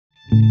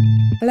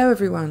Hello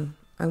everyone,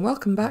 and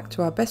welcome back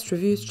to our Best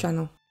Reviews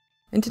channel.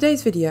 In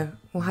today's video,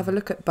 we'll have a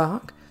look at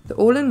Bark, the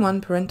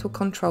all-in-one parental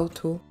control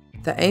tool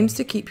that aims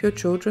to keep your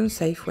children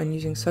safe when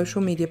using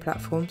social media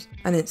platforms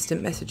and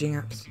instant messaging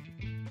apps.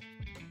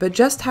 But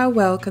just how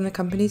well can the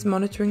company's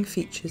monitoring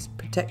features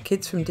protect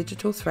kids from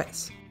digital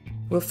threats?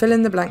 We'll fill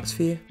in the blanks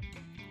for you.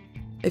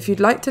 If you'd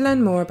like to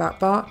learn more about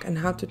Bark and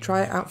how to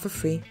try it out for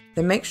free,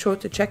 then make sure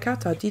to check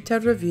out our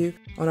detailed review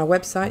on our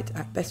website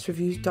at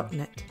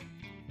bestreviews.net.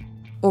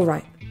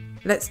 Alright,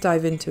 let's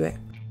dive into it.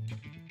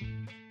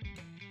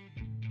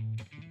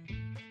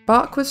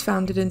 Bark was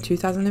founded in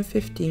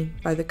 2015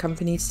 by the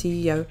company's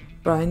CEO,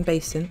 Brian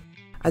Bason,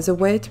 as a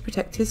way to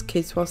protect his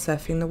kids while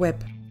surfing the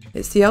web.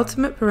 It's the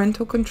ultimate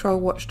parental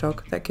control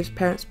watchdog that gives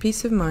parents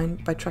peace of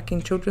mind by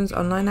tracking children's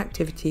online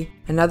activity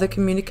and other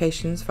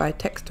communications via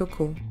text or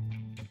call.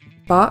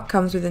 Bark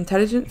comes with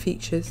intelligent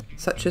features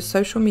such as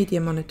social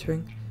media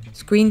monitoring,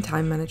 screen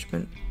time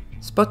management,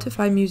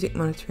 Spotify music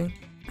monitoring,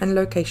 and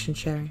location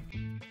sharing.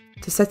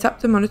 To set up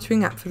the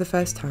monitoring app for the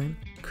first time,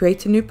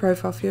 create a new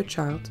profile for your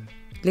child,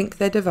 link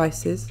their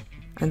devices,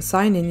 and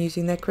sign in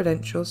using their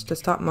credentials to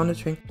start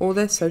monitoring all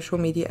their social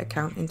media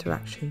account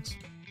interactions.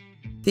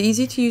 The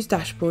easy-to-use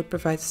dashboard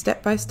provides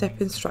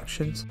step-by-step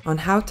instructions on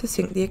how to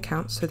sync the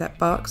account so that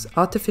Bark's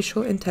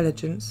artificial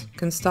intelligence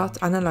can start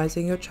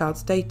analysing your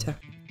child's data.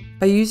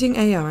 By using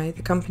AI,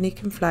 the company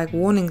can flag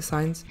warning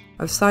signs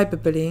of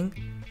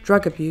cyberbullying,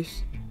 drug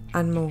abuse,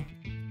 and more.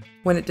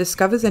 When it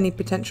discovers any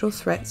potential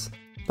threats,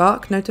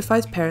 Bark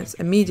notifies parents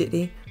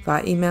immediately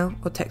via email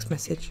or text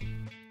message.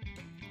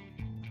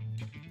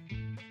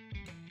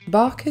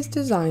 Bark is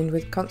designed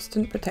with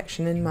constant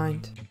protection in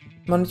mind,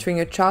 monitoring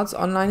your child's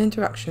online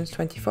interactions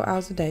 24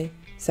 hours a day,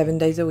 7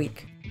 days a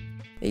week.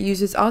 It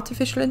uses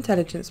artificial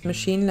intelligence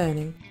machine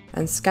learning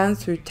and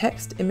scans through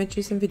text,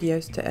 images and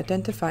videos to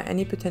identify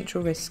any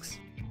potential risks.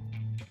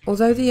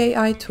 Although the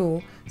AI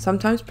tool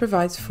sometimes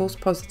provides false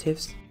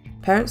positives,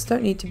 parents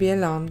don't need to be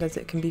alarmed as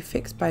it can be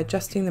fixed by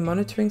adjusting the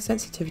monitoring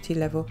sensitivity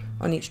level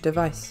on each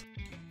device.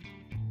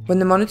 When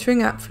the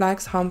monitoring app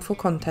flags harmful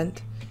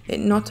content, it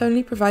not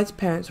only provides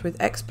parents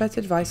with expert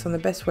advice on the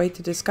best way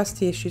to discuss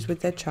the issues with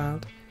their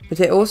child, but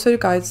it also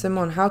guides them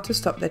on how to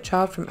stop their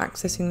child from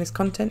accessing this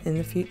content in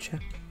the future.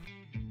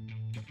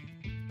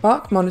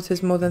 Bark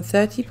monitors more than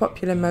 30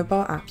 popular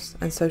mobile apps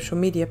and social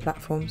media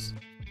platforms.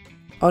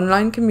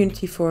 Online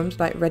community forums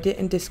like Reddit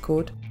and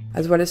Discord,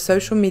 as well as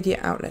social media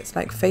outlets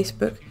like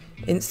Facebook,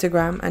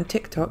 Instagram and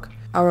TikTok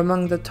are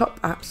among the top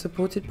apps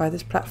supported by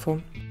this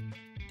platform.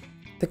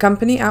 The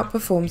company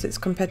outperforms its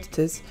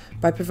competitors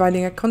by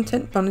providing a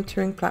content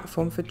monitoring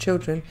platform for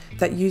children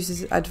that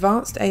uses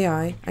advanced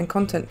AI and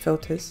content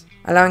filters,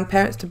 allowing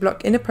parents to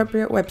block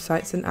inappropriate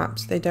websites and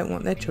apps they don't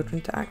want their children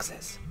to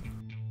access.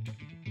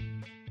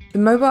 The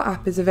mobile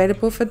app is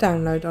available for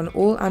download on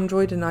all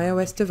Android and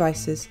iOS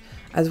devices,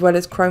 as well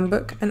as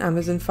Chromebook and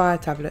Amazon Fire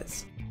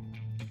tablets.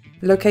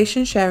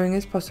 Location sharing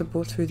is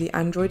possible through the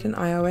Android and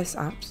iOS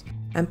apps,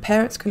 and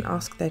parents can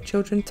ask their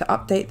children to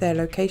update their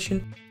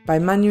location by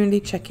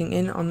manually checking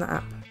in on the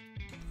app.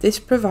 This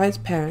provides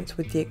parents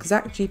with the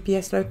exact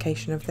GPS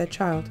location of their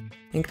child,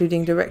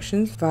 including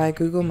directions via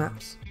Google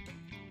Maps.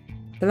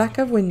 The lack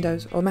of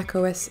Windows or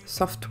macOS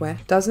software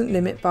doesn't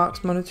limit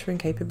Bark's monitoring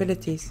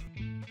capabilities.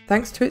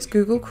 Thanks to its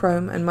Google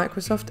Chrome and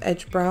Microsoft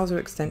Edge browser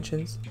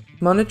extensions,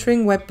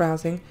 monitoring web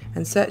browsing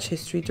and search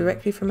history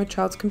directly from a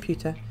child's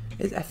computer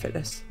is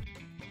effortless.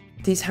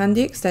 These handy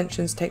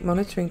extensions take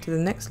monitoring to the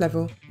next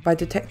level by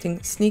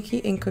detecting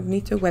sneaky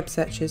incognito web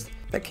searches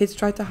that kids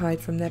try to hide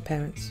from their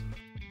parents.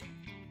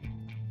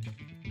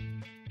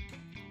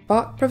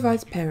 Bark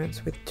provides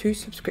parents with 2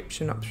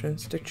 subscription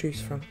options to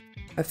choose from,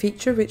 a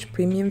feature-rich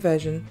premium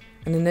version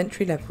and an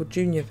entry-level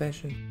junior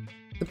version.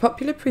 The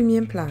popular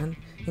premium plan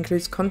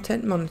includes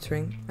content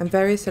monitoring and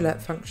various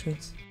alert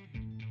functions.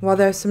 While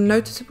there are some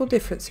noticeable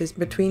differences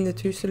between the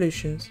 2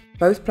 solutions,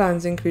 both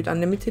plans include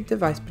unlimited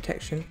device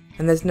protection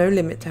and there's no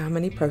limit to how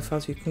many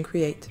profiles you can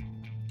create.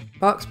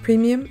 Bark's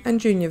premium and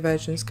junior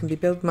versions can be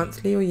billed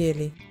monthly or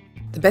yearly.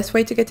 The best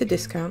way to get a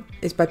discount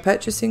is by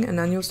purchasing an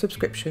annual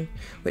subscription,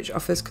 which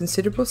offers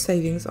considerable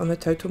savings on the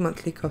total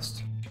monthly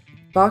cost.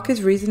 Bark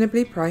is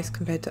reasonably priced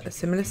compared to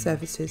similar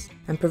services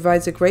and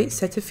provides a great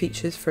set of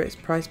features for its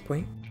price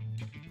point.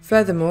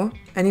 Furthermore,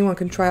 anyone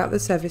can try out the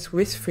service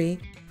risk-free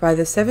via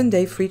the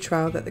 7-day free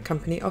trial that the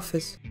company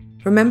offers.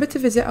 Remember to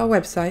visit our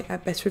website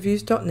at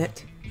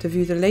bestreviews.net to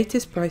view the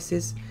latest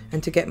prices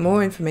and to get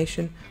more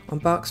information on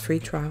Bark's free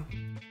trial.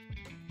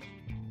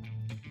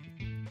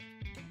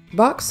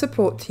 Bark's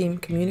support team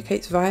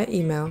communicates via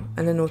email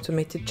and an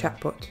automated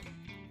chatbot.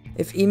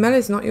 If email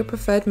is not your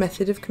preferred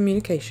method of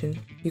communication,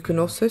 you can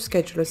also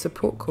schedule a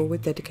support call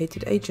with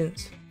dedicated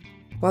agents.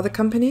 While the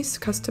company's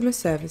customer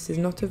service is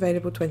not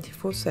available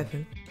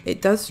 24/7,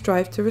 it does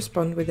strive to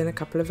respond within a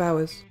couple of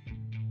hours.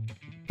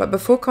 But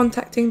before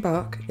contacting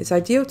Bark, it's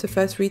ideal to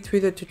first read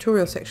through the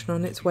tutorial section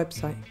on its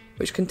website,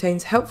 which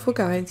contains helpful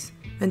guides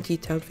and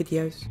detailed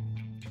videos.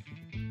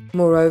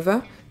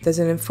 Moreover, there's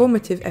an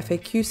informative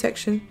FAQ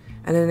section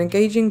and an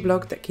engaging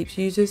blog that keeps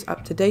users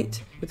up to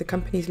date with the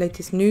company's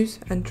latest news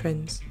and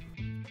trends.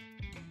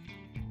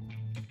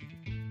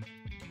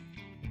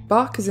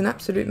 Bark is an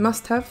absolute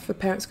must-have for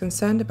parents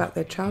concerned about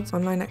their child's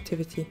online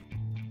activity.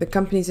 The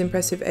company's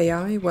impressive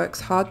AI works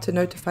hard to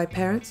notify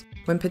parents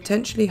when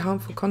potentially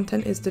harmful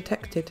content is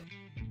detected.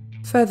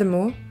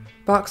 Furthermore,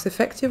 Bark's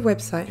effective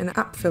website and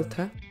app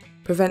filter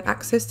prevent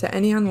access to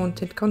any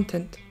unwanted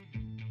content.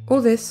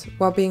 All this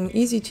while being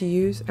easy to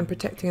use and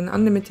protecting an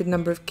unlimited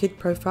number of kid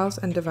profiles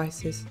and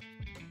devices.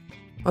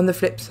 On the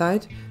flip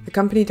side, the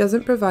company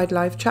doesn't provide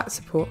live chat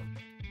support,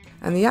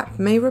 and the app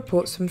may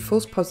report some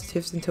false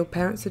positives until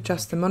parents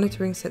adjust the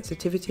monitoring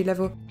sensitivity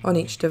level on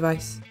each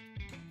device.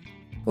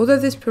 Although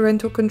this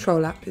parental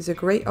control app is a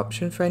great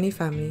option for any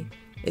family,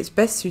 it's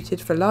best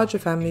suited for larger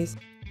families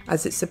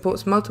as it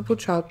supports multiple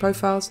child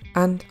profiles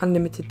and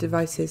unlimited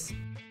devices.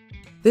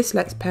 This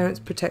lets parents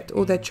protect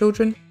all their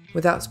children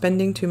without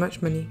spending too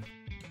much money.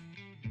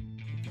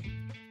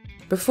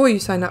 Before you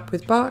sign up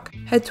with Bark,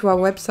 head to our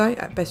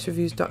website at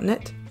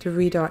bestreviews.net to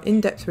read our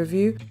in-depth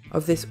review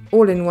of this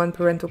all-in-one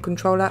parental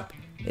control app,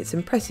 its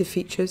impressive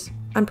features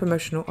and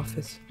promotional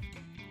offers.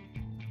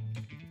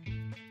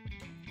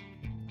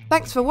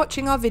 Thanks for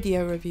watching our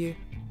video review.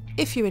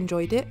 If you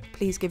enjoyed it,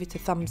 please give it a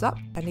thumbs up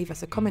and leave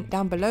us a comment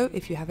down below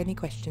if you have any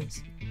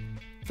questions.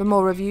 For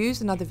more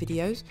reviews and other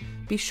videos,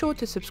 be sure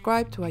to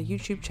subscribe to our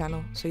YouTube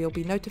channel so you'll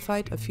be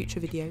notified of future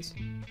videos.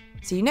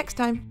 See you next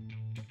time!